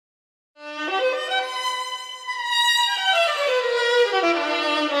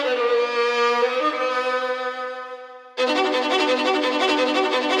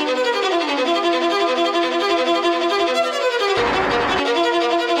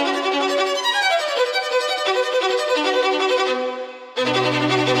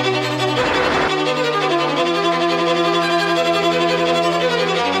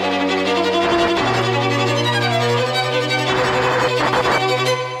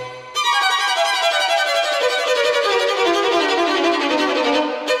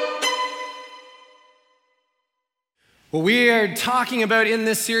Well, we are talking about in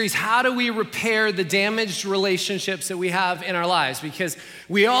this series, how do we repair the damaged relationships that we have in our lives? Because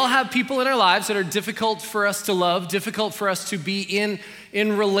we all have people in our lives that are difficult for us to love, difficult for us to be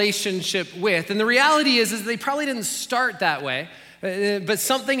in relationship with. And the reality is they probably didn't start that way, but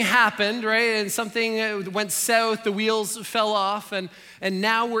something happened, right? And something went south, the wheels fell off, and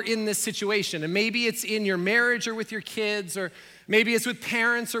now we're in this situation. And maybe it's in your marriage or with your kids, or maybe it's with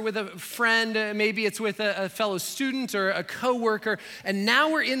parents or with a friend. Maybe it's with a fellow student or a coworker. And now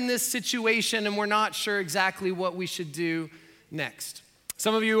we're in this situation and we're not sure exactly what we should do next.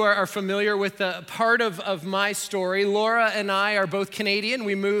 Some of you are familiar with the part of my story. Laura and I are both Canadian.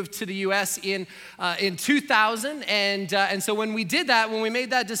 We moved to the U.S. in 2000, and so when we did that, when we made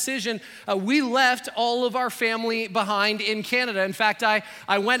that decision, we left all of our family behind in Canada. In fact, I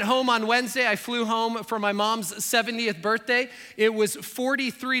went home on Wednesday. I flew home for my mom's 70th birthday. It was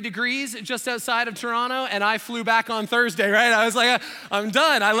 43 degrees just outside of Toronto, and I flew back on Thursday, right? I was like, I'm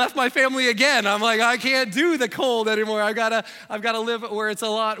done. I left my family again. I'm like, I can't do the cold anymore. I've got to live where it's a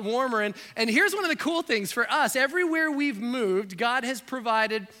lot warmer. And here's one of the cool things for us. Everywhere we've moved, God has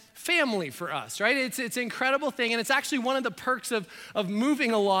provided family for us, right? It's an incredible thing, and it's actually one of the perks of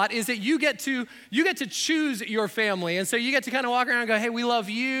moving a lot is that you get to choose your family. And so you get to kind of walk around and go, hey, we love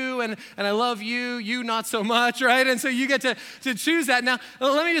you, and I love you not so much, right? And so you get to choose that. Now,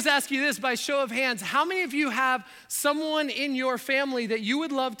 let me just ask you this by show of hands. How many of you have someone in your family that you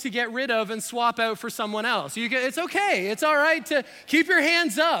would love to get rid of and swap out for someone else? It's okay. It's all right to keep your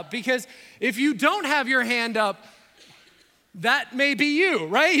hands up, because if you don't have your hand up, that may be you,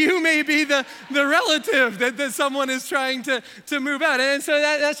 right? You may be the relative that someone is trying to move out. And so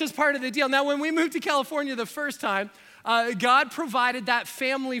that's just part of the deal. Now, when we moved to California the first time, God provided that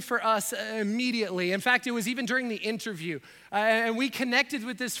family for us immediately. In fact, it was even during the interview. And we connected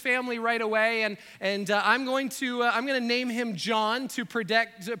with this family right away. And I'm going to name him John to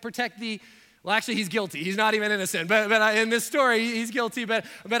protect the. Well, actually, he's guilty. He's not even innocent. But in this story, he's guilty. But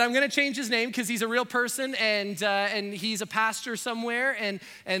I'm going to change his name because he's a real person, and he's a pastor somewhere,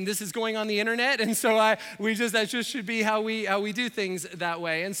 and this is going on the internet. And so that just should be how we do things that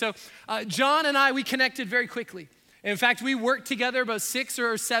way. And so John and I, we connected very quickly. In fact, we worked together about 6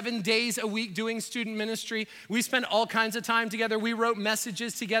 or 7 days a week doing student ministry. We spent all kinds of time together. We wrote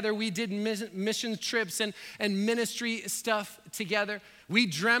messages together. We did mission trips and ministry stuff together. We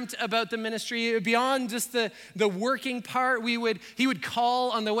dreamt about the ministry. Beyond just the working part, he would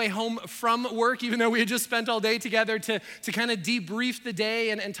call on the way home from work, even though we had just spent all day together, to kind of debrief the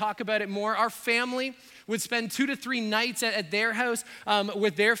day and talk about it more. Our family would spend 2 to 3 nights at their house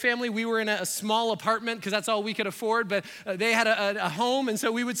with their family. We were in a small apartment because that's all we could afford, but they had a home, and so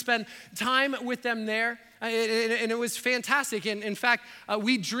we would spend time with them there. And it was fantastic. And in fact,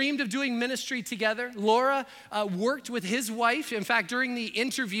 we dreamed of doing ministry together. Laura worked with his wife. In fact, during the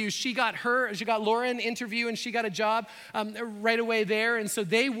interview, she got Laura an interview, and she got a job right away there. And so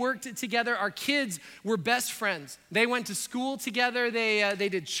they worked together. Our kids were best friends. They went to school together. They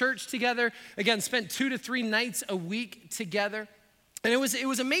did church together. Again, spent 2 to 3 nights a week together. And it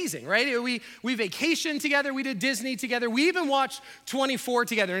was amazing, right? We vacationed together. We did Disney together. We even watched 24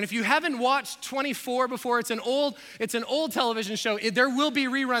 together. And if you haven't watched 24 before, it's an old television show. There will be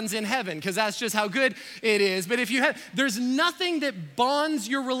reruns in heaven because that's just how good it is. But there's nothing that bonds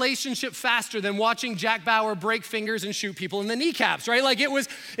your relationship faster than watching Jack Bauer break fingers and shoot people in the kneecaps, right? Like it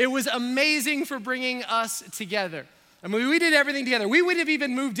was amazing for bringing us together. I mean, we did everything together. We would have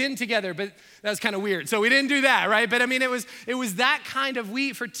even moved in together, but that was kind of weird. So we didn't do that, right? But I mean, it was that kind of,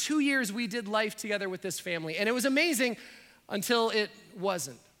 for 2 years, we did life together with this family. And it was amazing until it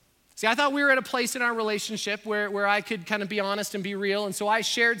wasn't. See, I thought we were at a place in our relationship where I could kind of be honest and be real. And so I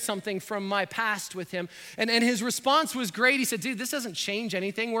shared something from my past with him. And his response was great. He said, dude, this doesn't change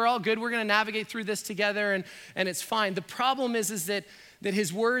anything. We're all good. We're going to navigate through this together, and it's fine. The problem is that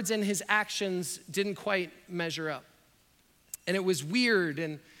his words and his actions didn't quite measure up. And it was weird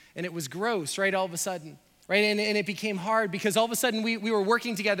and it was gross, right, all of a sudden, right? And it became hard because all of a sudden we were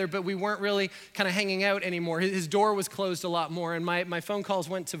working together, but we weren't really kind of hanging out anymore. His door was closed a lot more, and my phone calls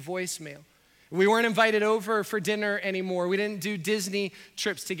went to voicemail. We weren't invited over for dinner anymore. We didn't do Disney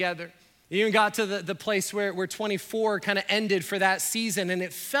trips together. It even got to the place where 24 kind of ended for that season, and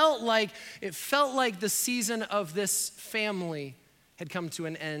it felt like the season of this family had come to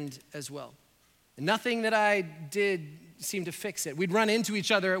an end as well. And nothing that I did seemed to fix it. We'd run into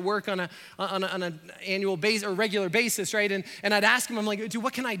each other at work on an annual basis or regular basis, right? And I'd ask him, I'm like, dude,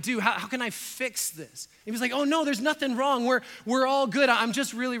 what can I do? How can I fix this? He was like, oh no, there's nothing wrong. We're all good. I'm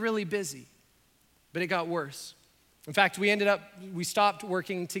just really, really busy. But it got worse. In fact, we stopped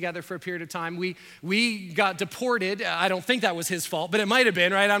working together for a period of time. We got deported. I don't think that was his fault, but it might have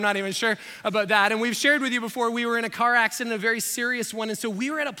been, right? I'm not even sure about that. And we've shared with you before, we were in a car accident, a very serious one. And so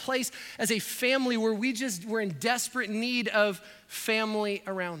we were at a place as a family where we just were in desperate need of family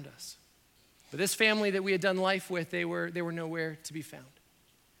around us. But this family that we had done life with, they were nowhere to be found.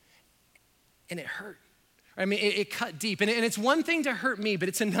 And it hurt. I mean, it cut deep. And it's one thing to hurt me, but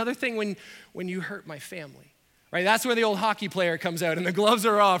it's another thing when you hurt my family. Right, that's where the old hockey player comes out and the gloves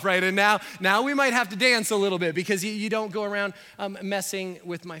are off, right? And now we might have to dance a little bit because you don't go around messing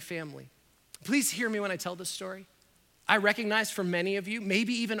with my family. Please hear me when I tell this story. I recognize for many of you,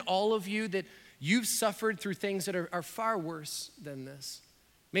 maybe even all of you, that you've suffered through things that are far worse than this.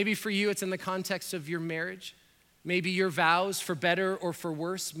 Maybe for you, it's in the context of your marriage. Maybe your vows, for better or for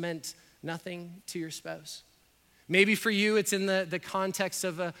worse, meant nothing to your spouse. Maybe for you, it's in the context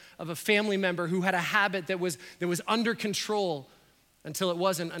of a family member who had a habit that was under control until it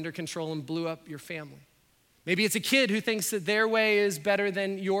wasn't under control and blew up your family. Maybe it's a kid who thinks that their way is better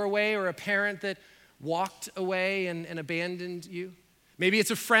than your way, or a parent that walked away and abandoned you. Maybe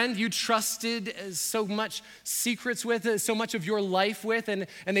it's a friend you trusted as so much secrets with, so much of your life with, and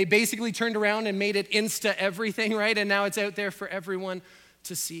they basically turned around and made it Insta everything, right? And now it's out there for everyone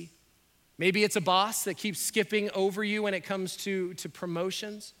to see. Maybe it's a boss that keeps skipping over you when it comes to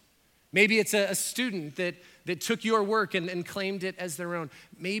promotions. Maybe it's a student that took your work and claimed it as their own.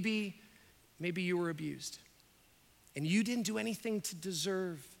 Maybe you were abused and you didn't do anything to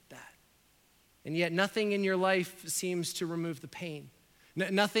deserve that. And yet nothing in your life seems to remove the pain.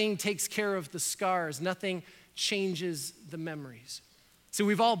 Nothing takes care of the scars. Nothing changes the memories. So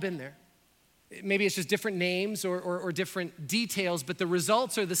we've all been there. Maybe it's just different names or different details, but the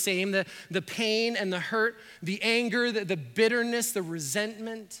results are the same. The pain and the hurt, the anger, the bitterness, the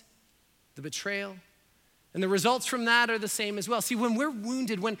resentment, the betrayal. And the results from that are the same as well. See, when we're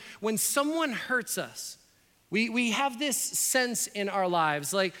wounded, when someone hurts us, we have this sense in our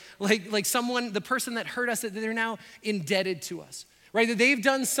lives, like someone, the person that hurt us, that they're now indebted to us. Right, that they've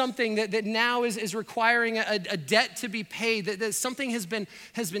done something that now is requiring a debt to be paid, that something has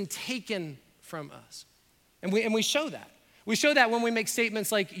been taken from us. And we show that. We show that when we make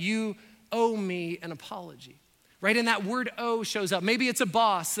statements like, you owe me an apology, right? And that word owe shows up. Maybe it's a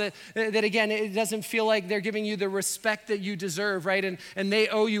boss that again, it doesn't feel like they're giving you the respect that you deserve, right? And they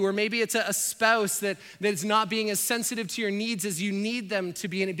owe you. Or maybe it's a spouse that's not being as sensitive to your needs as you need them to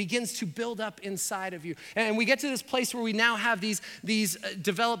be, and it begins to build up inside of you. And we get to this place where we now have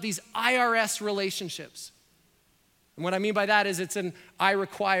develop these IRS relationships. And what I mean by that is it's I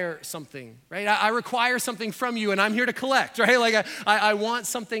require something, right? I require something from you and I'm here to collect, right? Like I want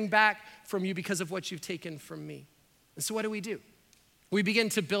something back from you because of what you've taken from me. And so what do? We begin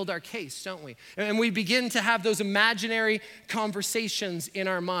to build our case, don't we? And we begin to have those imaginary conversations in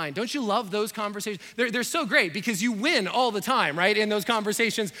our mind. Don't you love those conversations? They're so great because you win all the time, right? In those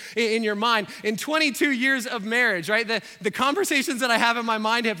conversations in your mind. In 22 years of marriage, right? The conversations that I have in my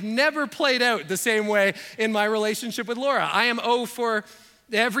mind have never played out the same way in my relationship with Laura. I am O for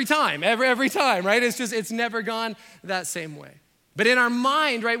every time, every time, right? It's never gone that same way. But in our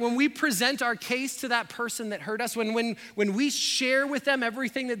mind, right, when we present our case to that person that hurt us, when we share with them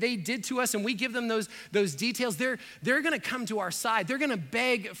everything that they did to us and we give them those details, they're going to come to our side. They're going to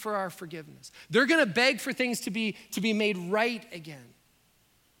beg for our forgiveness. They're going to beg for things to be made right again.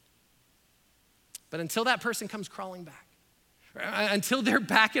 But until that person comes crawling back, until they're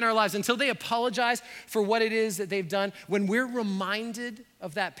back in our lives, until they apologize for what it is that they've done, when we're reminded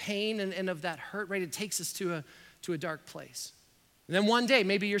of that pain and of that hurt, right, it takes us to a dark place. And then one day,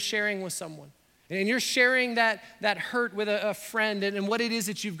 maybe you're sharing with someone, and you're sharing that hurt with a friend and what it is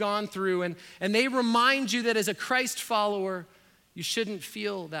that you've gone through, and they remind you that as a Christ follower, you shouldn't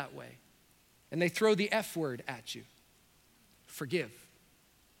feel that way. And they throw the F word at you, forgive.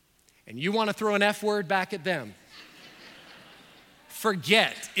 And you want to throw an F word back at them.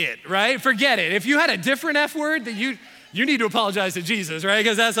 Forget it, right? Forget it. If you had a different F word that you need to apologize to Jesus, right?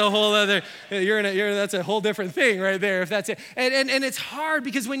 Because that's a whole other, that's a whole different thing right there, if that's it. And it's hard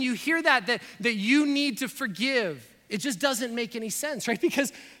because when you hear that you need to forgive, it just doesn't make any sense, right?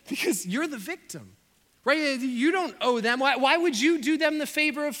 Because you're the victim, right? You don't owe them. Why would you do them the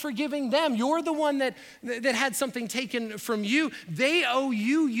favor of forgiving them? You're the one that had something taken from you. They owe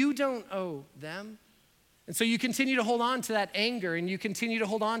you. You don't owe them. And so you continue to hold on to that anger, and you continue to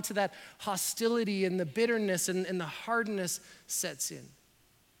hold on to that hostility, and the bitterness and the hardness sets in.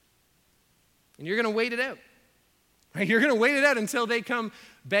 And you're going to wait it out. Right? You're going to wait it out until they come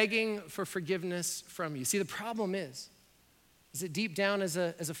begging for forgiveness from you. See, the problem is is that deep down as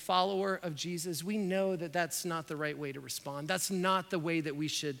a follower of Jesus, we know that that's not the right way to respond. That's not the way that we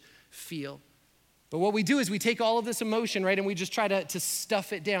should feel. But what we do is we take all of this emotion, right, and we just try to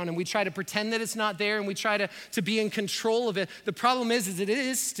stuff it down, and we try to pretend that it's not there, and we try to be in control of it. The problem is that it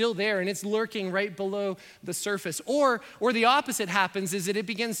is still there, and it's lurking right below the surface. Or the opposite happens, is that it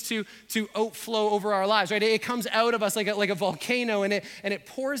begins to outflow over our lives, right? It comes out of us like a volcano, and it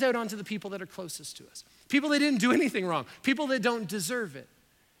pours out onto the people that are closest to us. People that didn't do anything wrong, people that don't deserve it.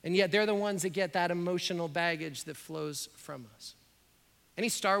 And yet they're the ones that get that emotional baggage that flows from us. Any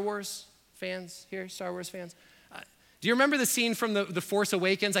Star Wars fans here? Star Wars fans? Do you remember the scene from the Force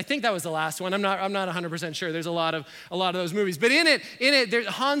Awakens? I think that was the last one. I'm not 100% sure. There's a lot of those movies. But in it,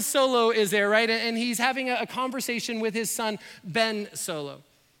 Han Solo is there, right? And he's having a conversation with his son, Ben Solo.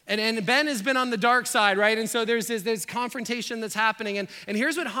 And Ben has been on the dark side, right? And so there's this confrontation that's happening. And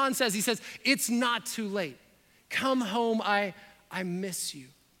here's what Han says. He says, "It's not too late. Come home, I miss you."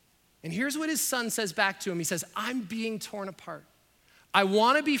 And here's what his son says back to him. He says, "I'm being torn apart. I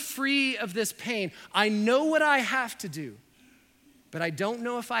want to be free of this pain. I know what I have to do, but I don't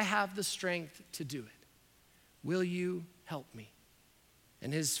know if I have the strength to do it. Will you help me?"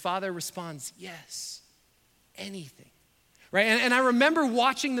 And his father responds, "Yes, anything." Right? And I remember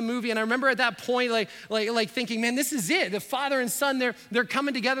watching the movie, and I remember at that point like thinking, man, this is it. The father and son, they're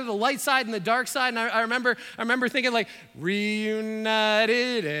coming together, the light side and the dark side. And I remember thinking like,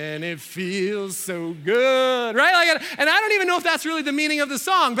 reunited and it feels so good, right? And I don't even know if that's really the meaning of the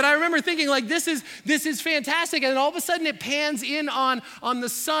song, but I remember thinking like, this is fantastic. And then all of a sudden it pans in on the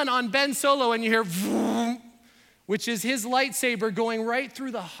son, on Ben Solo, and you hear vroom, which is his lightsaber going right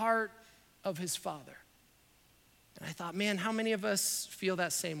through the heart of his father. And I thought, man, how many of us feel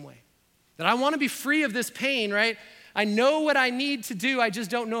that same way? That I want to be free of this pain, right? I know what I need to do. I just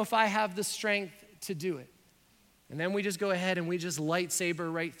don't know if I have the strength to do it. And then we just go ahead and we just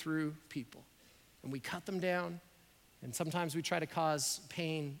lightsaber right through people. And we cut them down. And sometimes we try to cause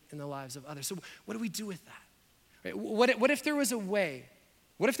pain in the lives of others. So what do we do with that? Right? What if there was a way?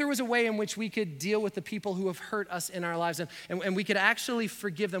 What if there was a way in which we could deal with the people who have hurt us in our lives and we could actually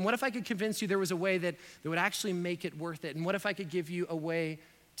forgive them? What if I could convince you there was a way that would actually make it worth it? And what if I could give you a way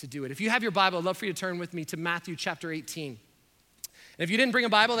to do it? If you have your Bible, I'd love for you to turn with me to Matthew chapter 18. And if you didn't bring a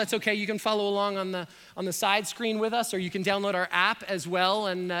Bible, that's okay. You can follow along on the side screen with us, or you can download our app as well,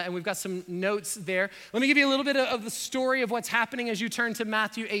 and we've got some notes there. Let me give you a little bit of the story of what's happening as you turn to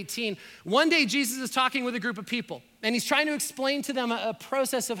Matthew 18. One day, Jesus is talking with a group of people, and he's trying to explain to them a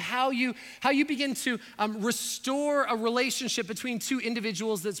process of how you begin to restore a relationship between two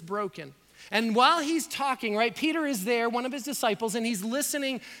individuals that's broken. And while he's talking, right, Peter is there, one of his disciples, and he's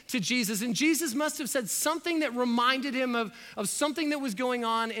listening to Jesus. And Jesus must have said something that reminded him of something that was going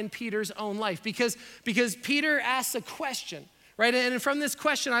on in Peter's own life. Because Peter asks a question, right? And from this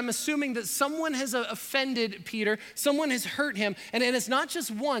question, I'm assuming that someone has offended Peter, someone has hurt him. And it's not just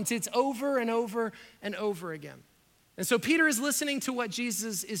once, it's over and over and over again. And so Peter is listening to what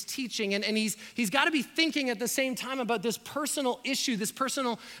Jesus is teaching, and he's got to be thinking at the same time about this personal issue, this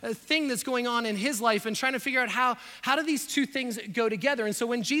personal thing that's going on in his life, and trying to figure out how do these two things go together. And so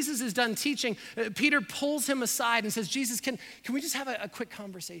when Jesus is done teaching, Peter pulls him aside and says, "Jesus, can we just have a quick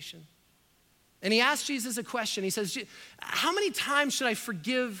conversation?" And he asks Jesus a question. He says, "How many times should I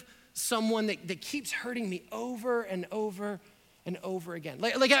forgive someone that keeps hurting me over and over and over again?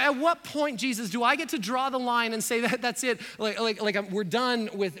 Like at what point, Jesus, do I get to draw the line and say that's it? We're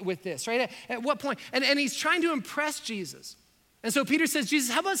done with this, right? At what point?" And he's trying to impress Jesus. And so Peter says,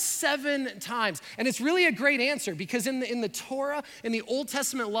 "Jesus, how about 7 times?" And it's really a great answer, because in the Torah, in the Old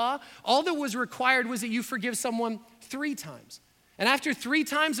Testament law, all that was required was that you forgive someone 3 times. And after 3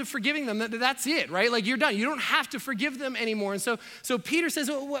 times of forgiving them, that's it, right? Like, you're done. You don't have to forgive them anymore. And so Peter says,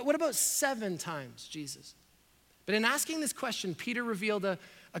 well, what about 7 times, Jesus? But in asking this question, Peter revealed a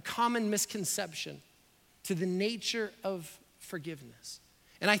common misconception to the nature of forgiveness.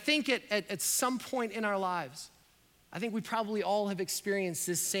 And I think at some point in our lives, I think we probably all have experienced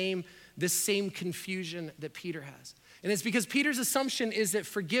this same confusion that Peter has. And it's because Peter's assumption is that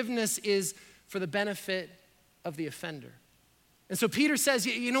forgiveness is for the benefit of the offender. And so Peter says,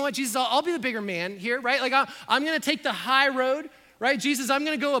 you know what, Jesus, I'll be the bigger man here, right? Like, I'm gonna take the high road, right? Jesus, I'm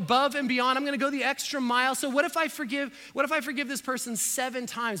gonna go above and beyond. I'm gonna go the extra mile. So what if I forgive this person 7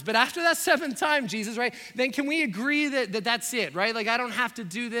 times? But after that 7th time, Jesus, right, then can we agree that that's it, right? Like, I don't have to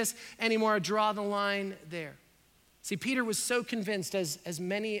do this anymore. I draw the line there. See, Peter was so convinced, as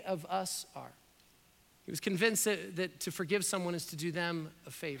many of us are. He was convinced that to forgive someone is to do them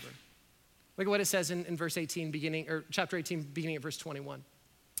a favor. Look at what it says in verse 18, chapter 18, beginning at verse 21.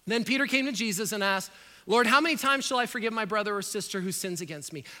 Then Peter came to Jesus and asked, Lord, how many times shall I forgive my brother or sister who sins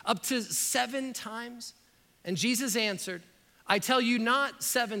against me? Up to 7 times? And Jesus answered, I tell you not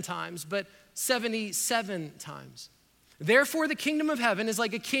 7 times, but 77 times. Therefore, the kingdom of heaven is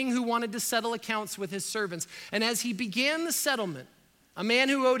like a king who wanted to settle accounts with his servants. And as he began the settlement, a man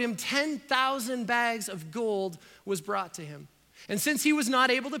who owed him 10,000 bags of gold was brought to him. And since he was not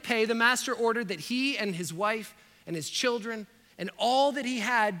able to pay, the master ordered that he and his wife and his children and all that he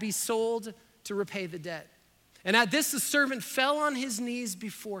had be sold to repay the debt. And at this, the servant fell on his knees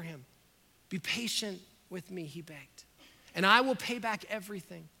before him. Be patient with me, he begged, and I will pay back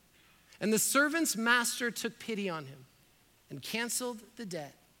everything. And the servant's master took pity on him and canceled the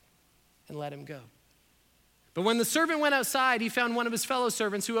debt and let him go. But when the servant went outside, he found one of his fellow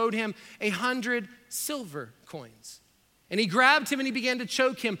servants who owed him 100 silver coins. And he grabbed him and he began to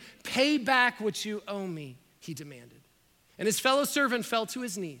choke him. Pay back what you owe me, he demanded. And his fellow servant fell to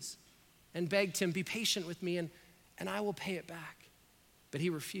his knees and begged him, be patient with me and I will pay it back. But he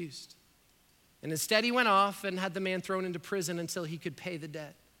refused. And instead he went off and had the man thrown into prison until he could pay the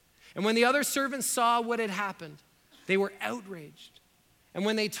debt. And when the other servants saw what had happened, they were outraged. And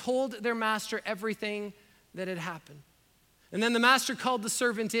when they told their master everything that had happened. And then the master called the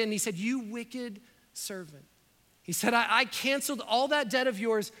servant in and he said, you wicked servant. He said, I canceled all that debt of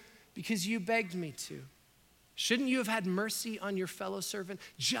yours because you begged me to. Shouldn't you have had mercy on your fellow servant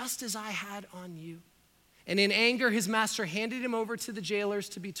just as I had on you? And in anger, his master handed him over to the jailers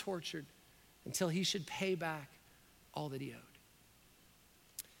to be tortured until he should pay back all that he owed.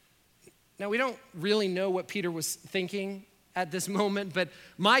 Now, we don't really know what Peter was thinking at this moment, but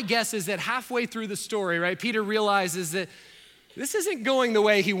my guess is that halfway through the story, right, Peter realizes that this isn't going the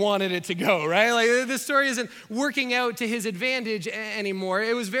way he wanted it to go, right? Like this story isn't working out to his advantage anymore.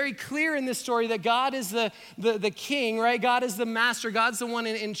 It was very clear in this story that God is the king, right? God is the master. God's the one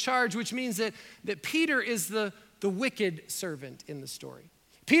in charge, which means that Peter is the wicked servant in the story.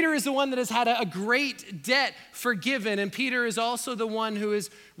 Peter is the one that has had a great debt forgiven, and Peter is also the one who has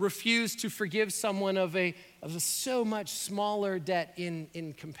refused to forgive someone of a so much smaller debt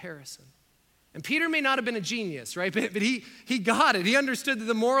in comparison. And Peter may not have been a genius, right? But he got it. He understood that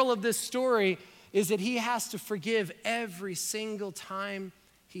the moral of this story is that he has to forgive every single time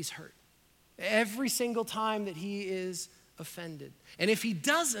he's hurt, every single time that he is offended. And if he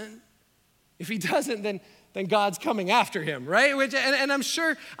doesn't, then God's coming after him, right? And I'm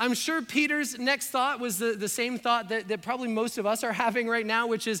sure Peter's next thought was the same thought that probably most of us are having right now,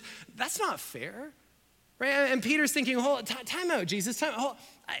 which is, that's not fair, right? And Peter's thinking, time out, Jesus,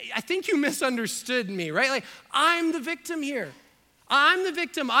 I think you misunderstood me, right? Like, I'm the victim here. I'm the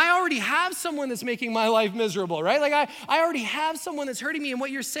victim. I already have someone that's making my life miserable, right? Like, I already have someone that's hurting me. And what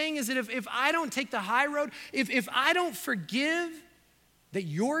you're saying is that if I don't take the high road, if I don't forgive, that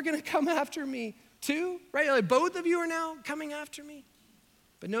you're going to come after me too, right? Like, both of you are now coming after me.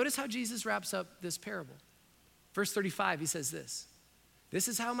 But notice how Jesus wraps up this parable. Verse 35, he says this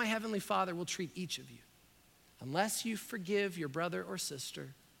is how my heavenly Father will treat each of you, unless you forgive your brother or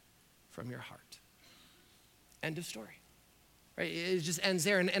sister from your heart. End of story, right? It just ends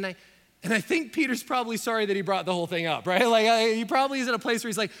there. And I think Peter's probably sorry that he brought the whole thing up, right? Like he probably is at a place where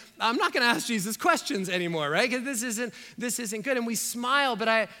he's like, I'm not going to ask Jesus questions anymore, right? Because this isn't good. And we smile, but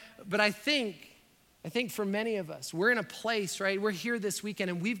I think for many of us, we're in a place, right? We're here this weekend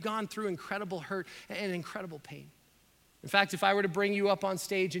and we've gone through incredible hurt and incredible pain. In fact, if I were to bring you up on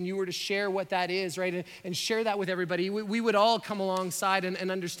stage and you were to share what that is, right, and share that with everybody, we would all come alongside and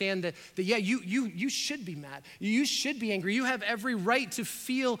understand that yeah, you should be mad. You should be angry. You have every right to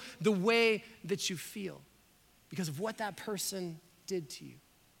feel the way that you feel because of what that person did to you.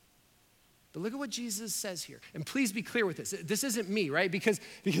 But look at what Jesus says here. And please be clear with this. This isn't me, right? Because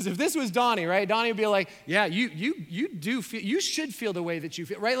if this was Donnie, right? Donnie would be like, yeah, you should feel the way that you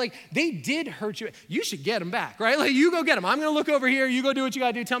feel, right? Like they did hurt you. You should get them back, right? Like you go get them. I'm going to look over here. You go do what you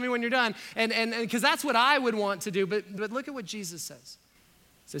got to do. Tell me when you're done. And because that's what I would want to do. But look at what Jesus says.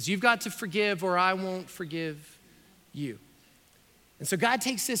 He says, you've got to forgive or I won't forgive you. And so God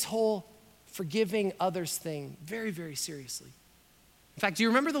takes this whole forgiving others thing very, very seriously. In fact, do you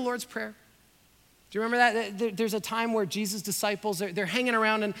remember the Lord's Prayer? Do you remember that? There's a time where Jesus' disciples, they're hanging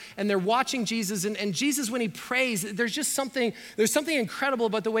around and they're watching Jesus. And Jesus, when he prays, there's something incredible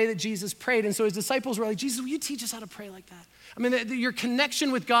about the way that Jesus prayed. And so his disciples were like, Jesus, will you teach us how to pray like that? I mean, your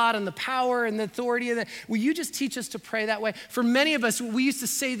connection with God and the power and the authority of that, will you just teach us to pray that way? For many of us, we used to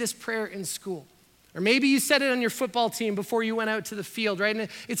say this prayer in school. Or maybe you said it on your football team before you went out to the field, right? And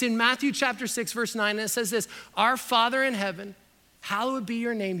it's in Matthew chapter 6, verse 9, and it says this, our Father in heaven, hallowed be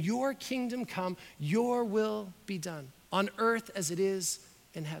your name, your kingdom come, your will be done on earth as it is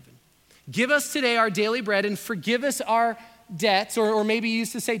in heaven. Give us today our daily bread and forgive us our debts, or maybe you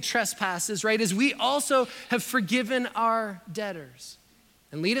used to say trespasses, right? As we also have forgiven our debtors.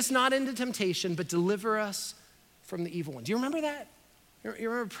 And lead us not into temptation, but deliver us from the evil one. Do you remember that? You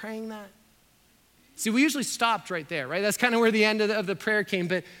remember praying that? See, we usually stopped right there, right? That's kind of where the end of the prayer came,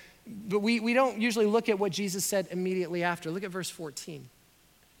 but we don't usually look at what Jesus said immediately after. Look at verse 14.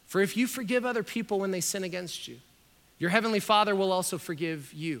 For if you forgive other people when they sin against you, your heavenly Father will also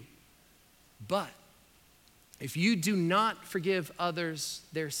forgive you. But if you do not forgive others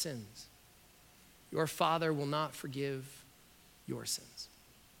their sins, your Father will not forgive your sins.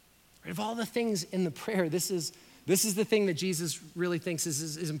 Right? Of all the things in the prayer, this is the thing that Jesus really thinks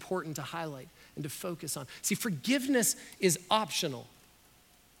is important to highlight and to focus on. See, forgiveness is optional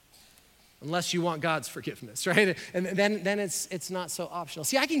unless you want God's forgiveness, right? And then it's not so optional.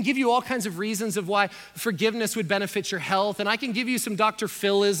 See, I can give you all kinds of reasons of why forgiveness would benefit your health, and I can give you some Dr.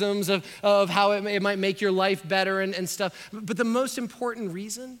 Phil-isms of how it might make your life better and stuff. But the most important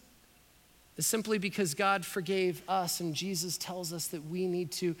reason is simply because God forgave us, and Jesus tells us that we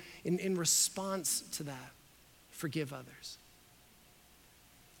need to, in response to that, forgive others.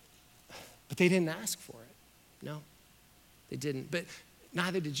 But they didn't ask for it. No, they didn't. But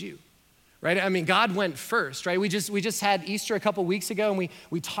neither did you. Right? I mean, God went first, right? We just had Easter a couple weeks ago, and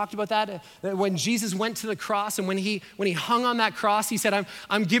we talked about that. When Jesus went to the cross, and when he hung on that cross, he said,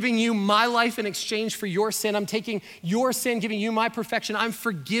 I'm giving you my life in exchange for your sin. I'm taking your sin, giving you my perfection. I'm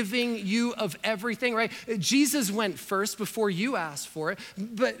forgiving you of everything, right? Jesus went first before you asked for it.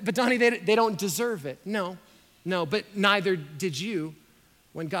 But Donnie, they don't deserve it. No, but neither did you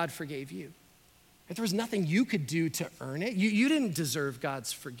when God forgave you. There was nothing you could do to earn it. You didn't deserve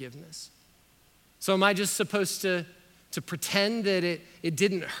God's forgiveness. So am I just supposed to pretend that it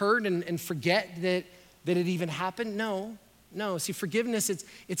didn't hurt and forget that it even happened? No. See, forgiveness,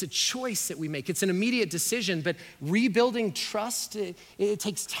 it's a choice that we make. It's an immediate decision, but rebuilding trust, it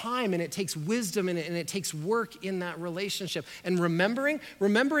takes time, and it takes wisdom, and it takes work in that relationship. And remembering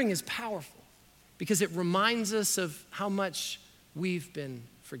is powerful because it reminds us of how much we've been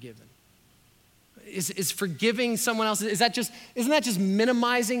forgiven. Is forgiving someone else, isn't that just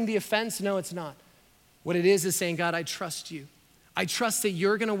minimizing the offense? No, it's not. What it is saying, God, I trust you. I trust that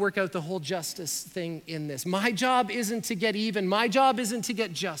you're gonna work out the whole justice thing in this. My job isn't to get even. My job isn't to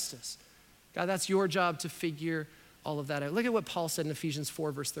get justice. God, that's your job to figure all of that out. Look at what Paul said in Ephesians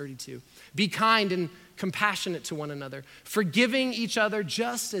 4, verse 32. Be kind and compassionate to one another, forgiving each other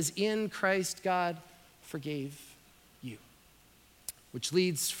just as in Christ God forgave you. Which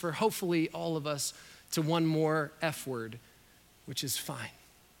leads for hopefully all of us to one more F word, which is fine.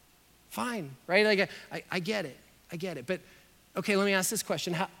 Fine, right? Like I get it. But okay, let me ask this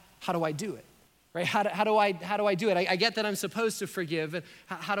question: How do I do it? Right? How do I do it? I get that I'm supposed to forgive, and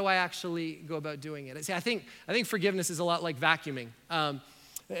how do I actually go about doing it? See, I think forgiveness is a lot like vacuuming.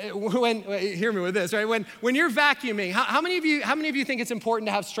 Hear me with this, right? When you're vacuuming, how many of you think it's important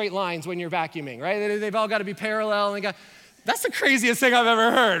to have straight lines when you're vacuuming, right? They've all got to be parallel, and that's the craziest thing I've ever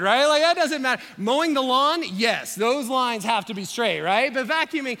heard, right? Like, that doesn't matter. Mowing the lawn, yes, those lines have to be straight, right? But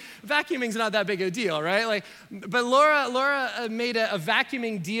vacuuming's not that big a deal, right? But Laura made a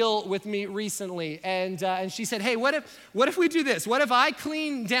vacuuming deal with me recently, and she said, hey, what if we do this? What if I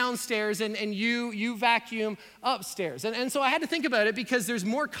clean downstairs and you vacuum upstairs? And so I had to think about it because there's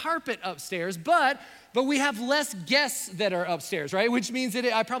more carpet upstairs, but we have less guests that are upstairs, right? Which means that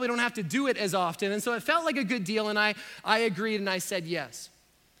I probably don't have to do it as often. And so it felt like a good deal, and I agreed, and I said yes.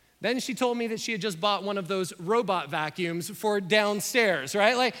 Then she told me that she had just bought one of those robot vacuums for downstairs,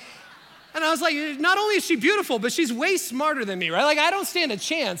 right? And I was like, not only is she beautiful, but she's way smarter than me, right? Like, I don't stand a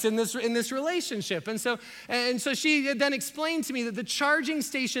chance in this relationship. And so she then explained to me that the charging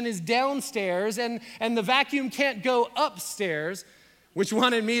station is downstairs, and the vacuum can't go upstairs, which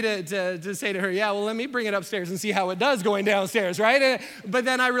wanted me to say to her, yeah, well, let me bring it upstairs and see how it does going downstairs, right? But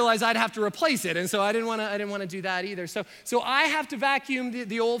then I realized I'd have to replace it, and so I didn't want to do that either. So I have to vacuum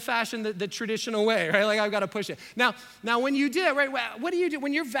the old-fashioned, the traditional way, right? Like, I've got to push it. Now when you do it, right? What do you do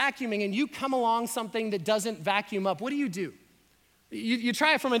when you're vacuuming and you come along something that doesn't vacuum up? What do? You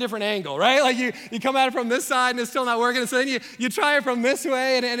try it from a different angle, right? Like you come at it from this side and it's still not working. So then you try it from this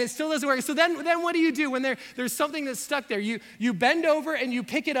way and it still doesn't work. So then what do you do when there's something that's stuck there? You bend over and you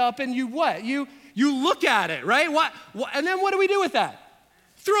pick it up and you what? You look at it, right? And then what do we do with that?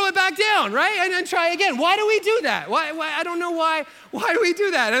 Throw it back down, right? And then try again. Why do we do that? Why? I don't know why. Why do we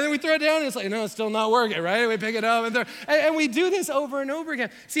do that? And then we throw it down and it's like, no, it's still not working, right? We pick it up and we do this over and over again.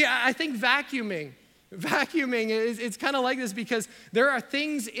 See, I think vacuuming, it's kind of like this because there are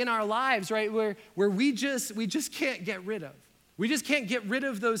things in our lives, right, where we just can't get rid of. We just can't get rid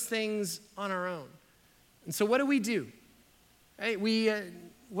of those things on our own. And so what do we do? Right?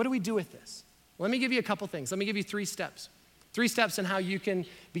 What do we do with this? Let me give you a couple things. Let me give you 3 steps. 3 steps in how you can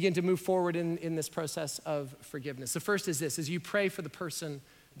begin to move forward in this process of forgiveness. The first is this, is you pray for the person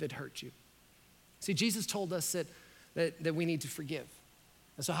that hurt you. See, Jesus told us that we need to forgive.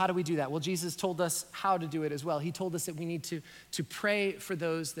 And so how do we do that? Well, Jesus told us how to do it as well. He told us that we need to pray for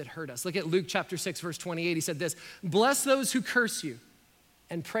those that hurt us. Look at Luke chapter 6, verse 28. He said this, bless those who curse you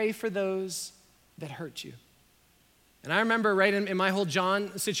and pray for those that hurt you. And I remember right in my whole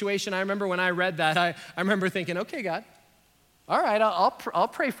John situation, I remember when I read that, I remember thinking, okay, God, all right, I'll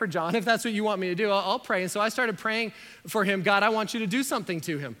pray for John if that's what you want me to do. I'll pray. And so I started praying for him. God, I want you to do something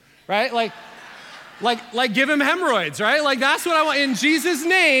to him, right? Like give him hemorrhoids, right? Like that's what I want. In Jesus'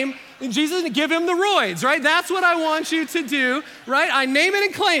 name, give him the roids, right? That's what I want you to do, right? I name it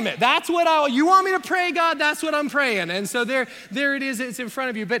and claim it. That's what you want me to pray, God? That's what I'm praying. And so there it is. It's in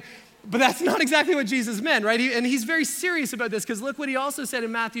front of you. But that's not exactly what Jesus meant, right? And he's very serious about this because look what he also said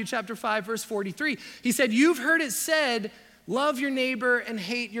in Matthew chapter 5, verse 43. He said, you've heard it said, love your neighbor and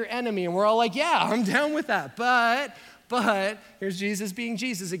hate your enemy. And we're all like, yeah, I'm down with that. But here's Jesus being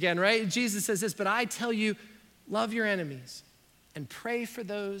Jesus again, right? Jesus says this, but I tell you, love your enemies and pray for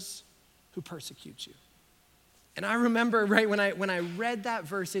those who persecute you. And I remember, right, when I read that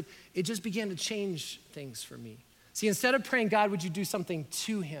verse, it just began to change things for me. See, instead of praying, God, would you do something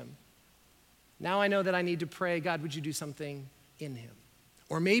to him? Now I know that I need to pray, God, would you do something in him?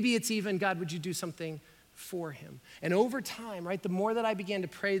 Or maybe it's even, God, would you do something for him? And over time, right, the more that I began to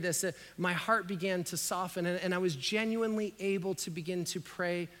pray this, my heart began to soften and I was genuinely able to begin to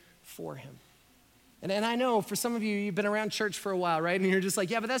pray for him. And I know for some of you, you've been around church for a while, right? And you're just like,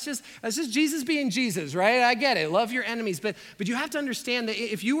 yeah, but that's just Jesus being Jesus, right? I get it, love your enemies. But you have to understand that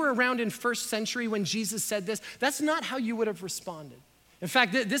if you were around in first century when Jesus said this, that's not how you would have responded. In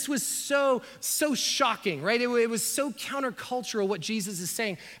fact, this was so shocking, right? It was so countercultural what Jesus is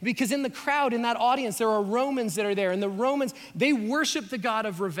saying. Because in the crowd, in that audience, there are Romans that are there. And the Romans, they worship the God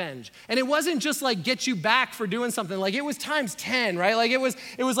of revenge. And it wasn't just like get you back for doing something. Like it was times 10, right? Like it was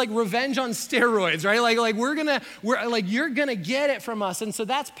like revenge on steroids, right? Like you're gonna get it from us. And so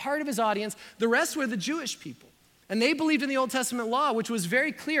that's part of his audience. The rest were the Jewish people. And they believed in the Old Testament law, which was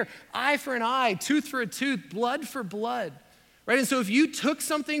very clear. Eye for an eye, tooth for a tooth, blood for blood. Right? And so if you took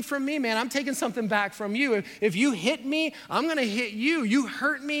something from me, man, I'm taking something back from you. If you hit me, I'm gonna hit you. You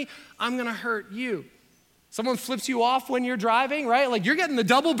hurt me, I'm gonna hurt you. Someone flips you off when you're driving, right? Like you're getting the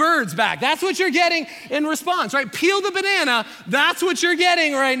double birds back. That's what you're getting in response, right? Peel the banana, that's what you're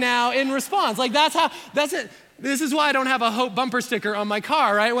getting right now in response. Like that's it. This is why I don't have a Hope bumper sticker on my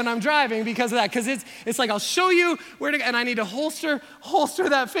car, right, when I'm driving because of that. Because it's like I'll show you where to, and I need to holster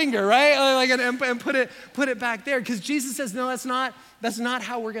that finger, right, like and put it back there. Because Jesus says, no, that's not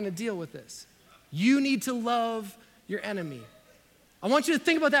how we're going to deal with this. You need to love your enemy. I want you to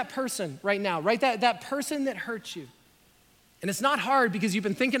think about that person right now, right? That person that hurt you. And it's not hard because you've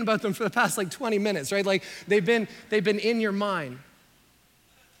been thinking about them for the past like 20 minutes, right? Like they've been in your mind.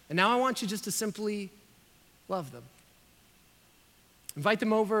 And now I want you just to simply love them. Invite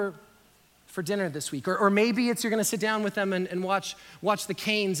them over for dinner this week. Or maybe it's you're gonna sit down with them and watch the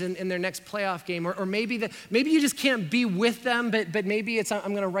Canes in their next playoff game. Or maybe you just can't be with them, but maybe it's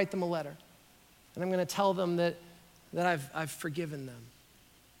I'm gonna write them a letter. And I'm gonna tell them that I've forgiven them.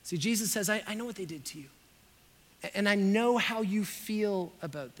 See, Jesus says, I know what they did to you. And I know how you feel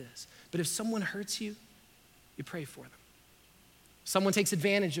about this. But if someone hurts you, you pray for them. Someone takes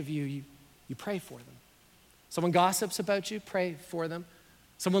advantage of you, you pray for them. Someone gossips about you, pray for them.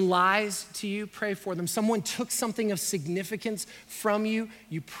 Someone lies to you, pray for them. Someone took something of significance from you,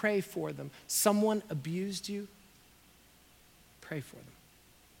 you pray for them. Someone abused you, pray for them.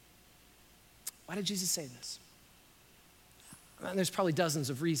 Why did Jesus say this? And there's probably dozens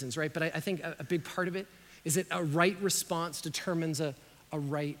of reasons, right? But I think a big part of it is that a right response determines a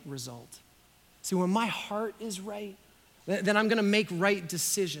right result. See, when my heart is right, then I'm gonna make right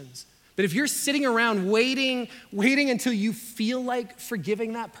decisions. But if you're sitting around waiting until you feel like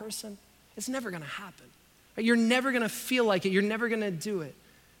forgiving that person, it's never gonna happen. Right? You're never gonna feel like it. You're never gonna do it.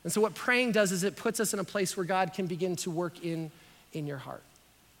 And so what praying does is it puts us in a place where God can begin to work in your heart.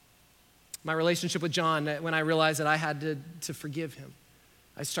 My relationship with John, when I realized that I had to forgive him,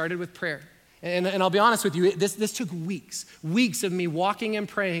 I started with prayer. And I'll be honest with you, this took weeks of me walking and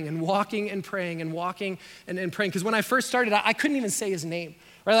praying and walking and praying and walking and praying. Because when I first started, I couldn't even say his name.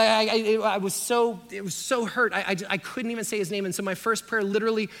 Right? It was so hurt. I couldn't even say his name. And so my first prayer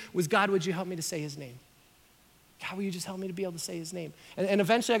literally was, God, would you help me to say his name? God, will you just help me to be able to say his name? And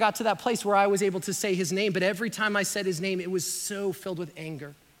eventually I got to that place where I was able to say his name, but every time I said his name, it was so filled with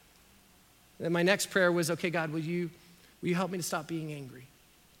anger. And then my next prayer was, okay, God, will you help me to stop being angry?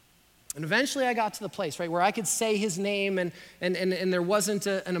 And eventually I got to the place, right, where I could say his name and there wasn't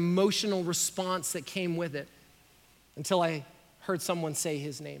an emotional response that came with it until I heard someone say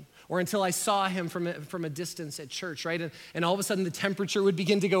his name, or until I saw him from a distance at church, right? And all of a sudden the temperature would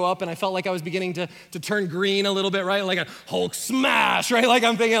begin to go up and I felt like I was beginning to turn green a little bit, right? Like a Hulk smash, right? Like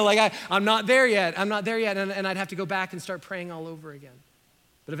I'm thinking like I'm not there yet. I'm not there yet. And I'd have to go back and start praying all over again.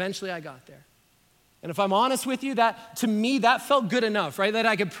 But eventually I got there. And if I'm honest with you, that to me, that felt good enough, right? That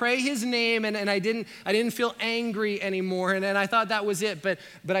I could pray his name and I didn't feel angry anymore. And I thought that was it, but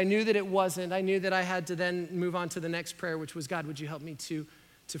I knew that it wasn't. I knew that I had to then move on to the next prayer, which was, God, would you help me to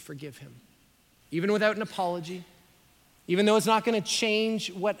forgive him? Even without an apology, even though it's not gonna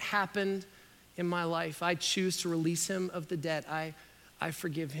change what happened in my life, I choose to release him of the debt. I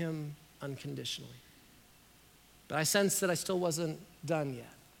forgive him unconditionally. But I sensed that I still wasn't done yet.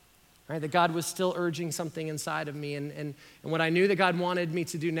 Right, that God was still urging something inside of me. And what I knew that God wanted me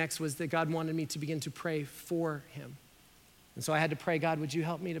to do next was that God wanted me to begin to pray for him. And so I had to pray, God, would you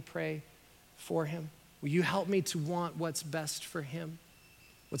help me to pray for him? Will you help me to want what's best for him?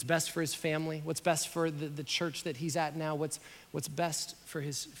 What's best for his family? What's best for the church that he's at now? What's best for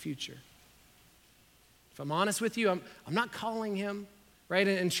his future? If I'm honest with you, I'm not calling him, right,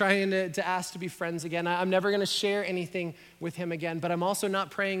 and trying to ask to be friends again. I'm never gonna share anything with him again, but I'm also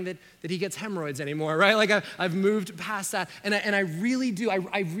not praying that he gets hemorrhoids anymore, right? Like I've moved past that, and I really do,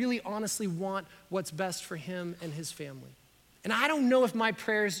 I really honestly want what's best for him and his family. And I don't know if my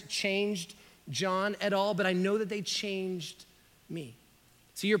prayers changed John at all, but I know that they changed me.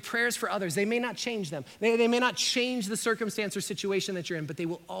 So your prayers for others, they may not change them. They may not change the circumstance or situation that you're in, but they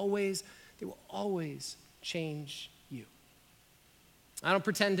will always change you. I don't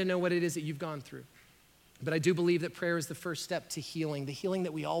pretend to know what it is that you've gone through, but I do believe that prayer is the first step to healing, the healing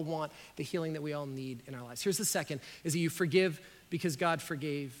that we all want, the healing that we all need in our lives. Here's the second, is that you forgive because God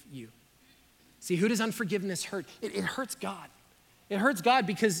forgave you. See, who does unforgiveness hurt? It hurts God. It hurts God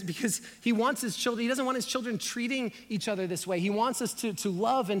because he wants his children, he doesn't want his children treating each other this way. He wants us to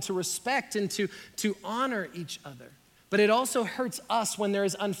love and to respect and to honor each other. But it also hurts us when there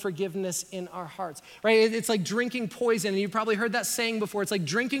is unforgiveness in our hearts, right? It's like drinking poison, and you've probably heard that saying before. It's like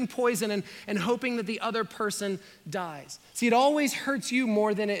drinking poison and hoping that the other person dies. See, it always hurts you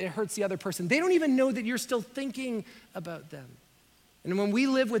more than it hurts the other person. They don't even know that you're still thinking about them. And when we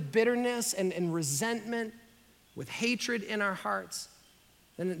live with bitterness and resentment, with hatred in our hearts,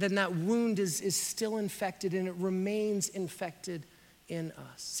 then that wound is still infected and it remains infected in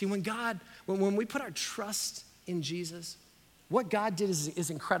us. See, when we put our trust in Jesus, what God did is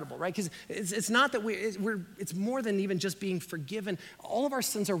incredible, right? Because it's not that it's more than even just being forgiven. All of our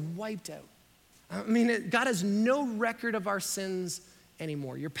sins are wiped out. I mean, God has no record of our sins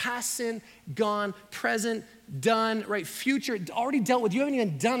anymore. Your past sin, gone. Present, done, right? Future, already dealt with. You haven't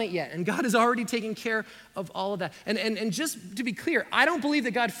even done it yet. And God has already taken care of all of that. And just to be clear, I don't believe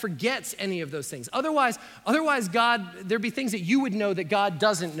that God forgets any of those things. Otherwise, God, there'd be things that you would know that God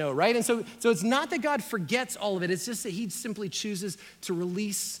doesn't know, right? And so it's not that God forgets all of it. It's just that he simply chooses to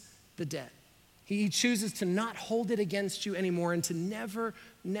release the debt. He chooses to not hold it against you anymore and to never,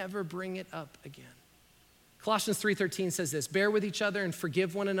 never bring it up again. Colossians 3:13 says this, bear with each other and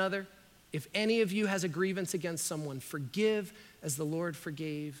forgive one another. If any of you has a grievance against someone, forgive as the Lord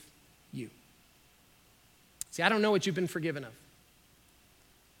forgave you. See, I don't know what you've been forgiven of,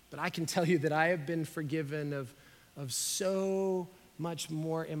 but I can tell you that I have been forgiven of so much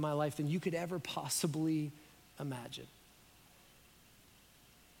more in my life than you could ever possibly imagine.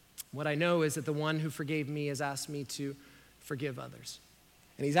 What I know is that the one who forgave me has asked me to forgive others.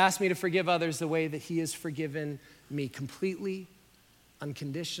 And he's asked me to forgive others the way that he has forgiven me, completely,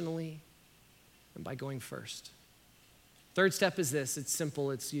 unconditionally, and by going first. Third step is this. It's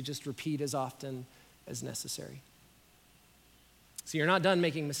simple. It's you just repeat as often as necessary. So you're not done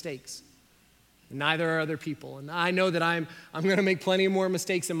making mistakes. Neither are other people. And I know that I'm going to make plenty more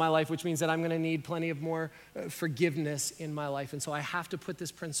mistakes in my life, which means that I'm going to need plenty of more forgiveness in my life. And so I have to put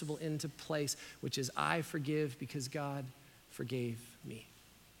this principle into place, which is I forgive because God forgave me.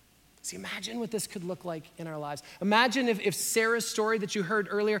 See, imagine what this could look like in our lives. Imagine if Sarah's story that you heard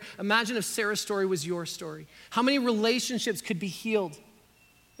earlier, imagine if Sarah's story was your story. How many relationships could be healed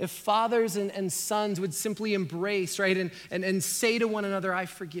if fathers and sons would simply embrace, right, and say to one another, I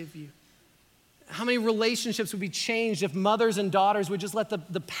forgive you. How many relationships would be changed if mothers and daughters would just let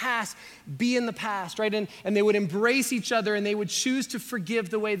the past be in the past, right? And they would embrace each other and they would choose to forgive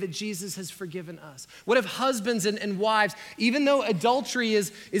the way that Jesus has forgiven us. What if husbands and wives, even though adultery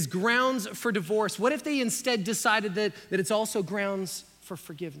is grounds for divorce, what if they instead decided that it's also grounds for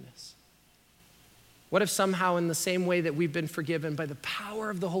forgiveness? What if somehow in the same way that we've been forgiven by the power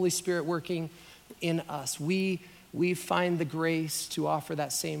of the Holy Spirit working in us, we find the grace to offer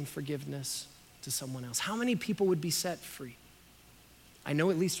that same forgiveness to someone else? How many people would be set free? I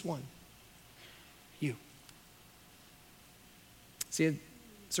know at least one. You. See,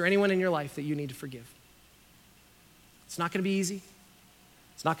 is there anyone in your life that you need to forgive? It's not going to be easy.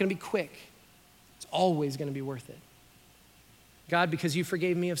 It's not going to be quick. It's always going to be worth it. God, because you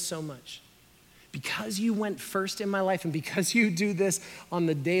forgave me of so much, because you went first in my life, and because you do this on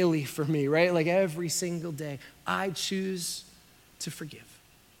the daily for me, right? Like every single day, I choose to forgive.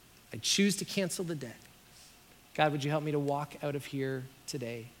 I choose to cancel the debt. God, would you help me to walk out of here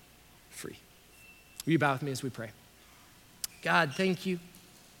today free? Will you bow with me as we pray? God, thank you.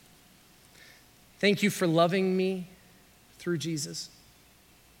 Thank you for loving me through Jesus.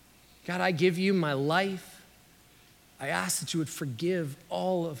 God, I give you my life. I ask that you would forgive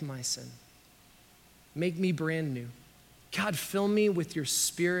all of my sin. Make me brand new. God, fill me with your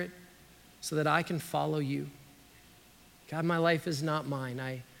Spirit so that I can follow you. God, my life is not mine.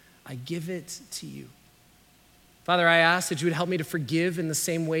 I give it to you. Father, I ask that you would help me to forgive in the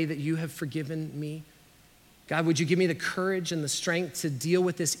same way that you have forgiven me. God, would you give me the courage and the strength to deal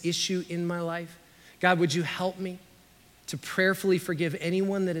with this issue in my life? God, would you help me to prayerfully forgive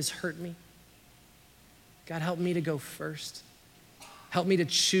anyone that has hurt me? God, help me to go first. Help me to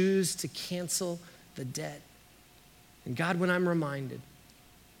choose to cancel the debt. And God, when I'm reminded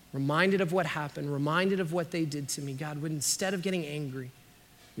of what happened, reminded of what they did to me, God, would instead of getting angry,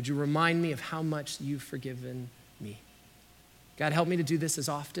 would you remind me of how much you've forgiven me? God, help me to do this as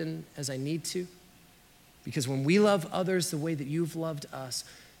often as I need to, because when we love others the way that you've loved us,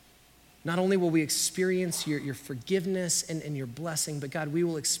 not only will we experience your forgiveness and your blessing, but God, we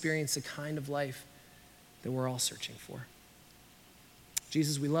will experience the kind of life that we're all searching for.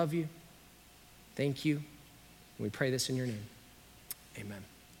 Jesus, we love you. Thank you. And we pray this in your name. Amen.